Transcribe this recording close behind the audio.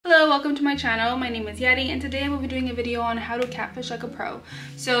welcome to my channel. My name is Yeti and today I will be doing a video on how to catfish like a pro.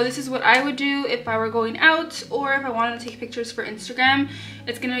 So this is what I would do if I were going out or if I wanted to take pictures for Instagram.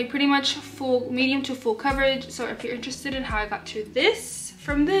 It's going to be pretty much full, medium to full coverage. So if you're interested in how I got to this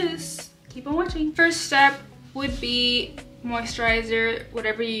from this, keep on watching. First step would be moisturizer,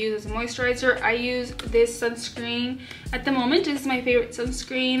 whatever you use as a moisturizer. I use this sunscreen at the moment. This is my favorite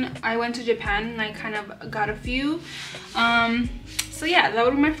sunscreen. I went to Japan and I kind of got a few. So yeah, that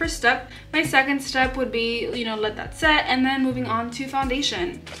would be my first step. My second step would be, let that set, and then moving on to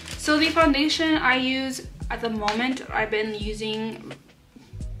foundation. So the foundation I use at the moment, I've been using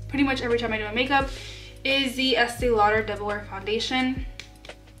pretty much every time I do my makeup, is the Estee Lauder Double Wear Foundation.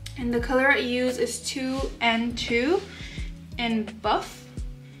 And the color I use is 2N2 in Buff.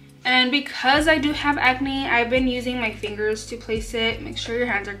 And because I do have acne, I've been using my fingers to place it. Make sure your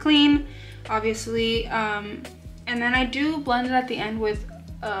hands are clean, obviously. And then I do blend it at the end with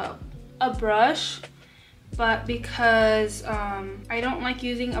a brush, but because I don't like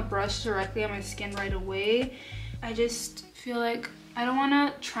using a brush directly on my skin right away, I just feel like I don't want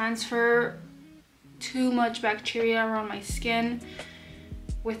to transfer too much bacteria around my skin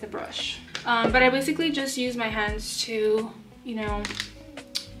with the brush. But I basically just use my hands to,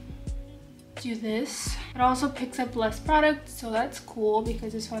 do this. It also picks up less product, so that's cool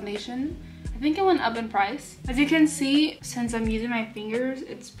because this foundation, I think it went up in price. As you can see, since I'm using my fingers,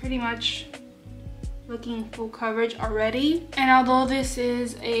 it's pretty much looking full coverage already. And although this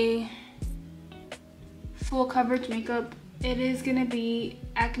is a full coverage makeup, it is gonna be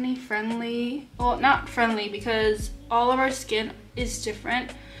acne friendly. Well, not friendly because all of our skin is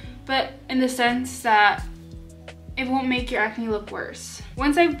different, but in the sense that it won't make your acne look worse.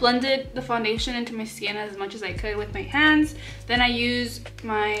 Once I've blended the foundation into my skin as much as I could with my hands, then I use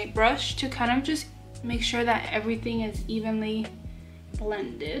my brush to kind of just make sure that everything is evenly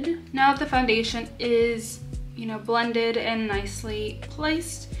blended. Now that the foundation is, blended and nicely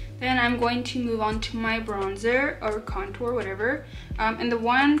placed, then I'm going to move on to my bronzer or contour, whatever. And the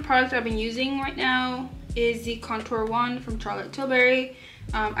one product I've been using right now is the Contour one from Charlotte Tilbury.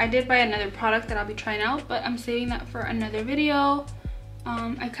 I did buy another product that I'll be trying out, but I'm saving that for another video.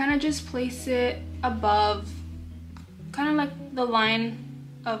 I kind of just place it above, kind of like the line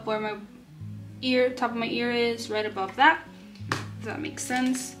of where my top of my ear is, right above that, if that makes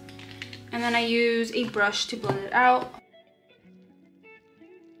sense. And then I use a brush to blend it out.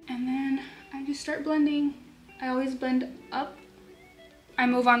 And then I just start blending. I always blend up. I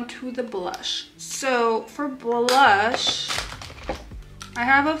move on to the blush. So for blush, I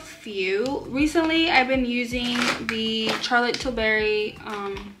have a few. Recently, I've been using the Charlotte Tilbury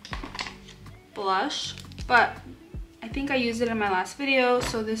blush, but I think I used it in my last video,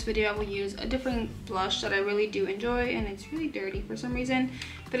 so this video I will use a different blush that I really do enjoy, and it's really dirty for some reason.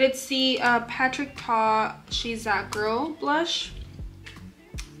 But it's the Patrick Ta She's That Girl blush.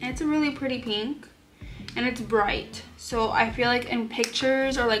 And it's a really pretty pink, and it's bright. So I feel like in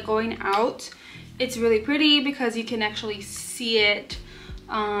pictures or like going out, it's really pretty because you can actually see it.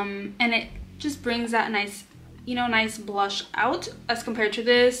 And it just brings that nice, nice blush out as compared to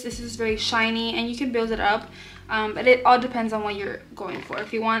this. This is very shiny and you can build it up, but it all depends on what you're going for.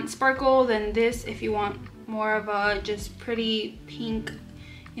 If you want sparkle, then this. If you want more of a just pretty pink,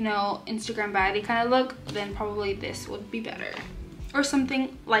 Instagram baddie kind of look, then probably this would be better. Or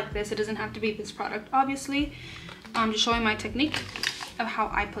something like this. It doesn't have to be this product, obviously. I'm just showing my technique of how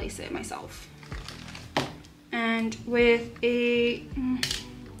I place it myself. And with a,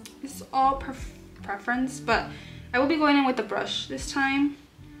 it's all preference, but I will be going in with the brush this time,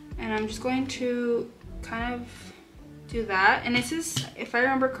 and I'm just going to kind of do that. And this is, if I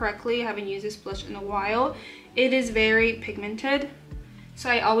remember correctly, I haven't used this blush in a while, it is very pigmented, so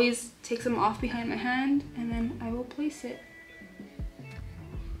I always take some off behind my hand and then I will place it.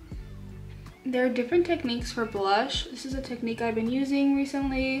 There are different techniques for blush. This is a technique I've been using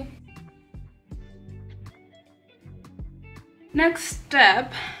recently. Next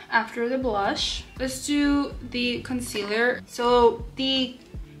step after the blush, let's do the concealer. So the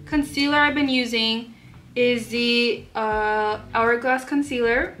concealer I've been using is the Hourglass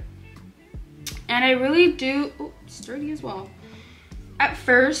Concealer, and I really do, oh, it's dirty as well. At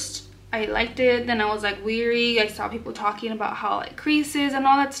first I liked it, then I was like weary. I saw people talking about how it creases and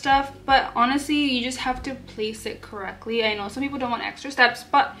all that stuff, but honestly you just have to place it correctly. I know some people don't want extra steps,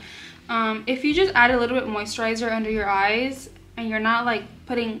 but if you just add a little bit moisturizer under your eyes and you're not like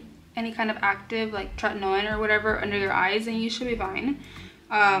putting any kind of active like tretinoin or whatever under your eyes, then you should be fine.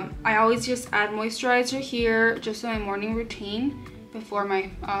 I always just add moisturizer here just in my morning routine before my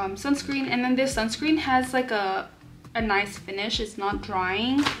sunscreen. And then this sunscreen has like a nice finish. It's not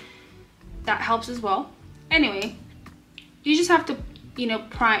drying. that helps as well. Anyway, you just have to, you know,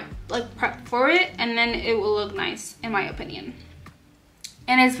 prep for it, and then it will look nice in my opinion.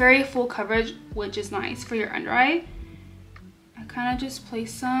 And it's very full coverage, which is nice for your under eye. I kind of just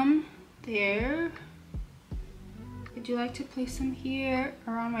place some there. I do like to place some here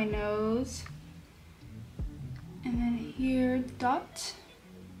around my nose, and then here dot,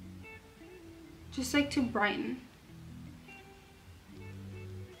 just like to brighten.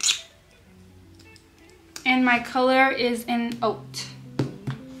 And my color is in Oat.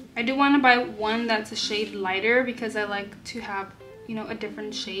 I do want to buy one that's a shade lighter because I like to have, you know, a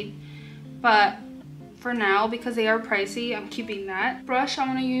different shade, but for now, because they are pricey, I'm keeping that. Brush I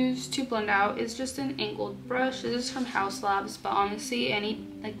want to use to blend out is just an angled brush. This is from House Labs, but honestly any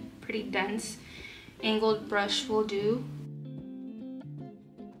like pretty dense angled brush will do.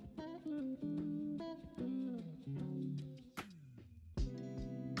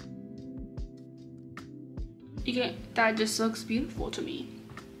 That just looks beautiful to me.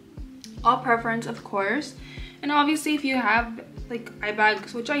 All preference, of course. And obviously if you have like eye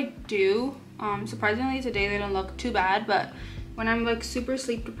bags, which I do, surprisingly today they don't look too bad, but when I'm like super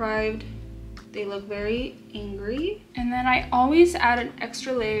sleep deprived, they look very angry. And then I always add an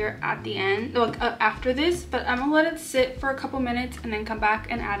extra layer at the end, like after this, but I'm gonna let it sit for a couple minutes and then come back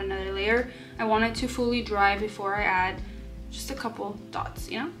and add another layer. I want it to fully dry before I add just a couple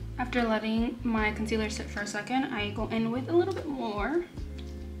dots, you know? After letting my concealer sit for a second, I go in with a little bit more.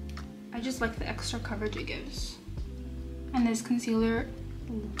 I just like the extra coverage it gives. And this concealer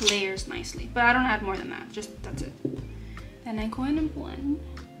layers nicely, but I don't add more than that, just that's it. Then I go in and blend.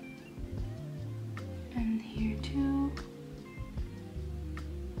 And here too.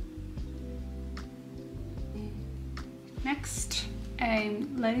 Next,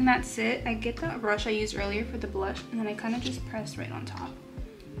 I'm letting that sit. I get that brush I used earlier for the blush, and then I kind of just press right on top.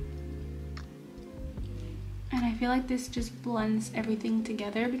 And I feel like this just blends everything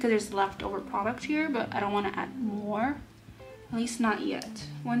together because there's leftover product here, but I don't want to add more. At least not yet.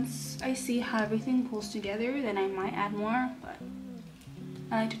 Once I see how everything pulls together, then I might add more, but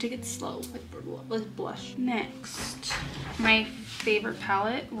I like to take it slow with blush. Next, my favorite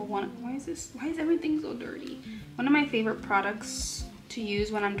palette. Well, why is everything so dirty? One of my favorite products to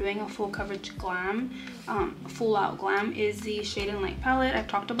use when I'm doing a full coverage glam, full out glam, is the Shade and Light palette. I've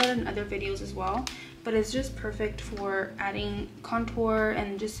talked about it in other videos as well, but it's just perfect for adding contour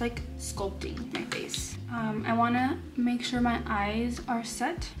and just like sculpting my face. I want to make sure my eyes are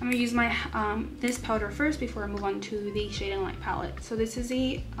set. I'm gonna use my this powder first before I move on to the Shade and Light palette. So this is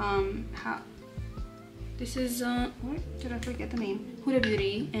a what did I forget the name? Huda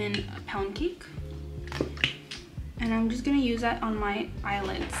Beauty in Pound Cake, and I'm just gonna use that on my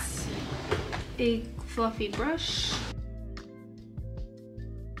eyelids. A fluffy brush.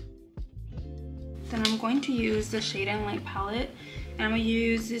 Then I'm going to use the Shade and Light palette, and I'm going to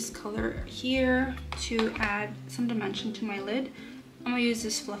use this color here to add some dimension to my lid. I'm going to use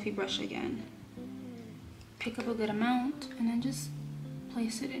this fluffy brush again. Pick up a good amount and then just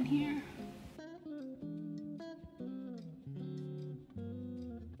place it in here.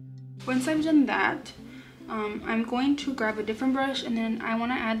 Once I've done that, I'm going to grab a different brush, and then I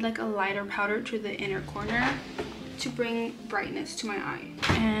want to add like a lighter powder to the inner corner to bring brightness to my eye.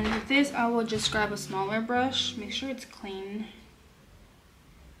 And with this, I will just grab a smaller brush, make sure it's clean,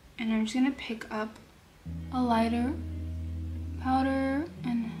 and I'm just gonna pick up a lighter powder,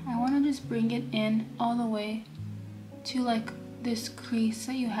 and I want to just bring it in all the way to like this crease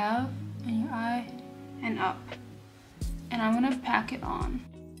that you have in your eye and up, and I'm gonna pack it on.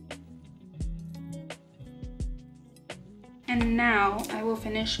 And now I will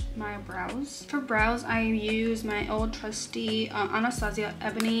finish my brows. For brows, I use my old trusty Anastasia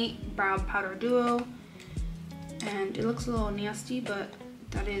Ebony Brow Powder Duo. And it looks a little nasty, but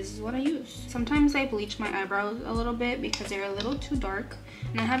that is what I use. Sometimes I bleach my eyebrows a little bit because they're a little too dark.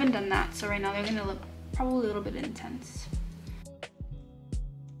 And I haven't done that, so right now they're gonna look probably a little bit intense.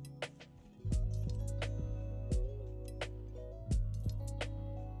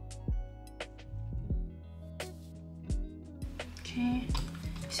 Okay,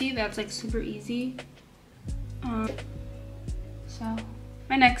 see, that's like super easy. So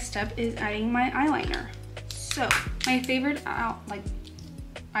my next step is adding my eyeliner. So my favorite eyeliner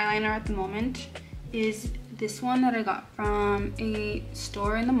at the moment is this one that I got from a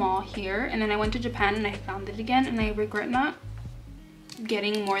store in the mall here, and then I went to Japan and I found it again, and I regret not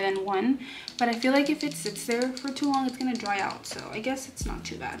getting more than one, but I feel like if it sits there for too long it's gonna dry out, so I guess it's not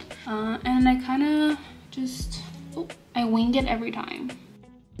too bad. And I kind of just I wing it every time.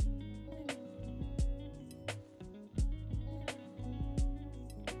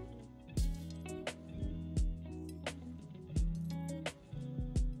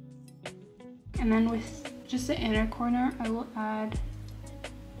 And then with just the inner corner, I will add,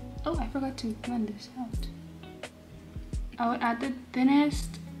 oh, I forgot to blend this out. I would add the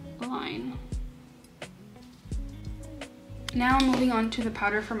thinnest line. Now moving on to the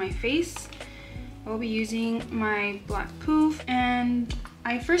powder for my face. I will be using my black poof, and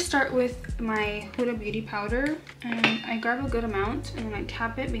I first start with my Huda Beauty powder, and I grab a good amount and then I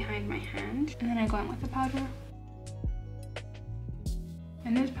tap it behind my hand, and then I go in with the powder.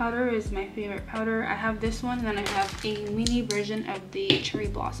 And this powder is my favorite powder. I have this one, and then I have a mini version of the Cherry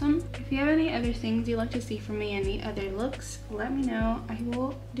Blossom. If you have any other things you'd like to see from me, any other looks, let me know. I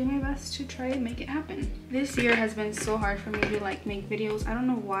will do my best to try and make it happen. This year has been so hard for me to like make videos. I don't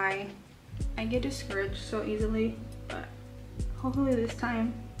know why. I get discouraged so easily, but hopefully this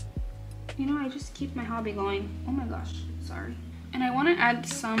time, you know, I just keep my hobby going. Oh my gosh, sorry. And I want to add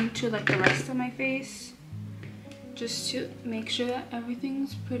some to like the rest of my face, just to make sure that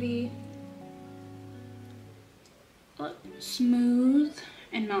everything's pretty smooth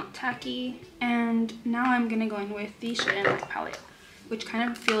and not tacky. And now I'm gonna go in with the Shade and Light palette, which kind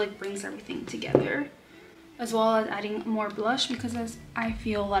of feel like brings everything together, as well as adding more blush because as I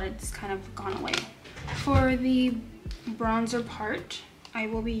feel that it's kind of gone away. For the bronzer part, I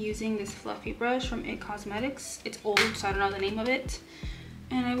will be using this fluffy brush from It Cosmetics. It's old, so I don't know the name of it.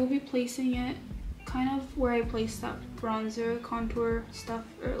 And I will be placing it kind of where I placed that bronzer contour stuff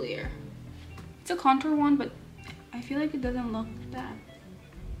earlier. It's a contour one, but I feel like it doesn't look that,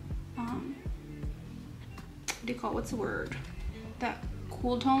 what do you call it? What's the word? That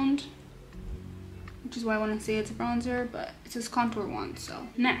cool toned, which is why I want to say it's a bronzer, but it's this contour one. So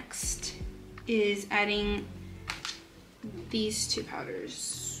next is adding these two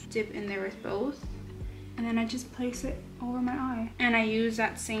powders. Dip in there with both, and then I just place it over my eye, and I use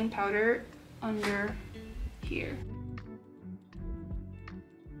that same powder under here.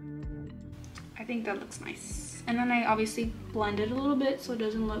 I think that looks nice. And then I obviously blend it a little bit so it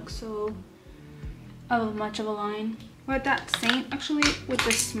doesn't look so much of a line. With that same, actually with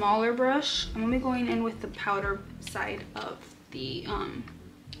the smaller brush, I'm gonna be going in with the powder side of the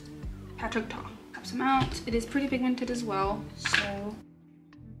Patrick Ta. Tap some out. It is pretty pigmented as well, so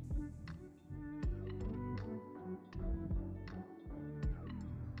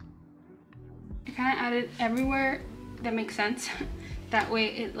I kind of add it everywhere that makes sense. That way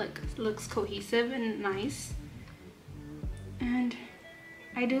it looks cohesive and nice. And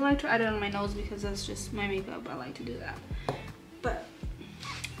I do like to add it on my nose because that's just my makeup. I like to do that. But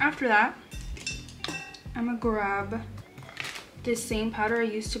after that, I'm gonna grab this same powder I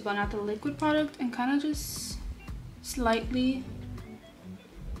used to blend out the liquid product and kind of just slightly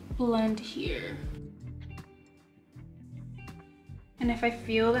blend here. And if I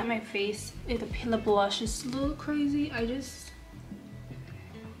feel that my face, the blush is a little crazy, I just,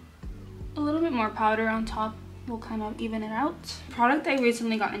 a little bit more powder on top will kind of even it out. Product I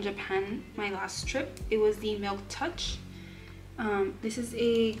recently got in Japan, my last trip, it was the Milk Touch. This is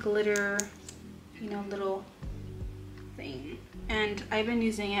a glitter, you know, little thing. And I've been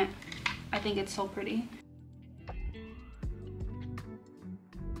using it. I think it's so pretty.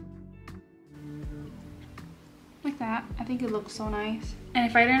 Like that. I think it looks so nice. And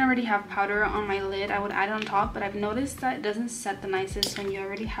if I didn't already have powder on my lid, I would add it on top, but I've noticed that it doesn't set the nicest when you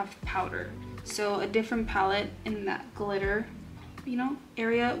already have powder. So a different palette in that glitter, you know,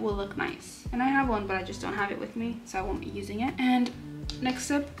 area will look nice. And I have one, but I just don't have it with me, so I won't be using it. And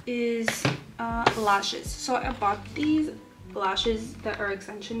next up is lashes. So I bought these lashes that are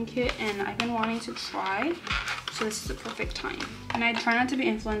extension kit, and I've been wanting to try, so this is the perfect time. And I try not to be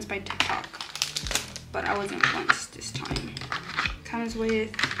influenced by TikTok, but I was influenced this time. Comes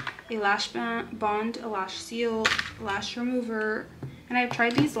with a lash bond, a lash seal, lash remover, and I've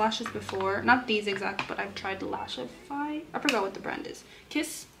tried these lashes before. Not these exact, but I've tried the Lashify. I forgot what the brand is.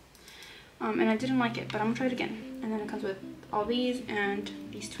 Kiss. And I didn't like it, but I'm gonna try it again. And then it comes with all these and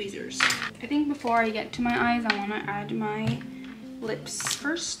these tweezers. I think before I get to my eyes, I want to add my lips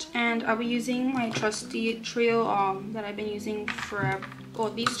first. And I'll be using my trusty trio that I've been using forever. Well,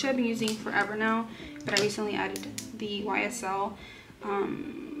 these two I've been using forever now, but I recently added the YSL.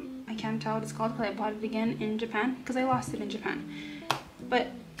 I can't tell what it's called because I bought it again in Japan because I lost it in Japan. But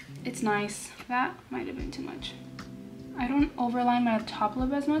it's nice. That might have been too much. I don't overline my top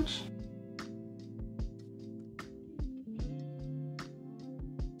lip as much.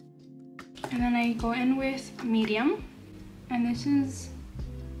 And then I go in with medium. And this is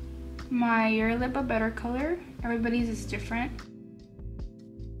my Your Lip a Better color. Everybody's is different.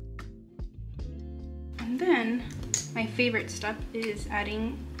 And then my favorite step is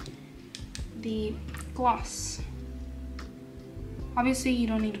adding the gloss. Obviously you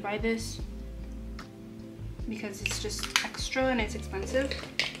don't need to buy this, because it's just extra and it's expensive.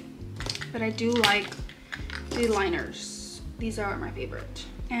 But I do like the liners. These are my favorite.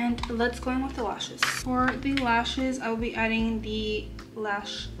 And let's go in with the lashes. For the lashes, I will be adding the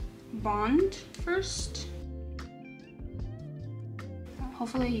lash bond first.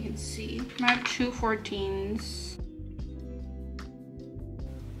 Hopefully you can see. I have two 14s.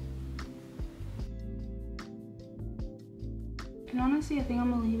 And honestly, I think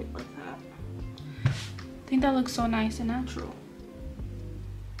I'm gonna leave it like that. I think that looks so nice and natural.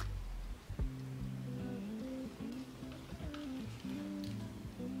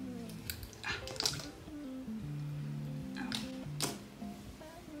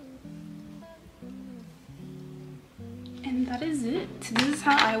 And that is it. This is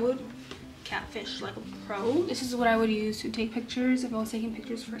how I would catfish like a pro. This is what I would use to take pictures if I was taking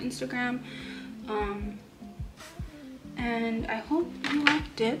pictures for Instagram. And I hope you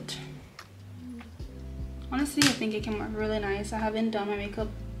liked it. Honestly, I think it came out really nice. I haven't done my makeup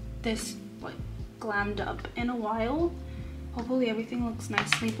this like glammed up in a while. Hopefully everything looks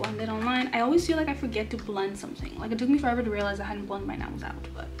nicely blended online. I always feel like I forget to blend something. Like it took me forever to realize I hadn't blended my nails out,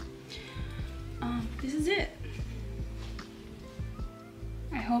 but this is it.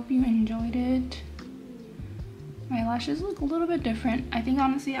 I hope you enjoyed it. My lashes look a little bit different. I think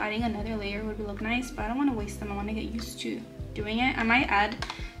honestly adding another layer would look nice, but I don't want to waste them. I want to get used to doing it. I might add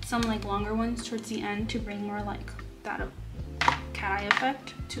some like longer ones towards the end to bring more like that cat eye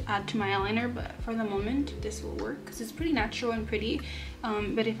effect to add to my eyeliner, but for the moment this will work because it's pretty natural and pretty.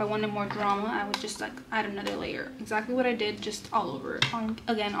 But if I wanted more drama, I would just like add another layer. Exactly what I did, just all over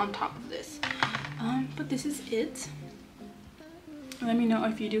again on top of this. But this is it. Let me know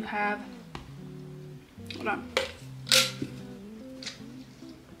if you do have, hold on.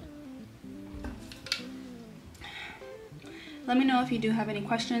 Let me know if you do have any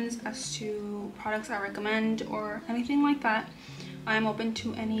questions as to products I recommend or anything like that. I'm open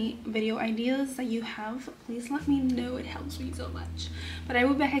to any video ideas that you have. Please let me know, it helps me so much. But I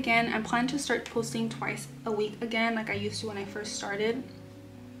will be back again. I plan to start posting twice a week again like I used to when I first started.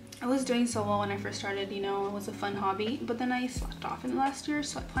 I was doing so well when I first started, you know, it was a fun hobby, but then I slacked off in the last year,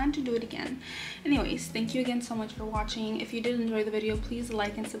 so I plan to do it again. Anyways, thank you again so much for watching. If you did enjoy the video, please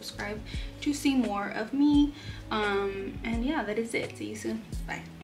like and subscribe to see more of me. And yeah, that is it. See you soon. Bye.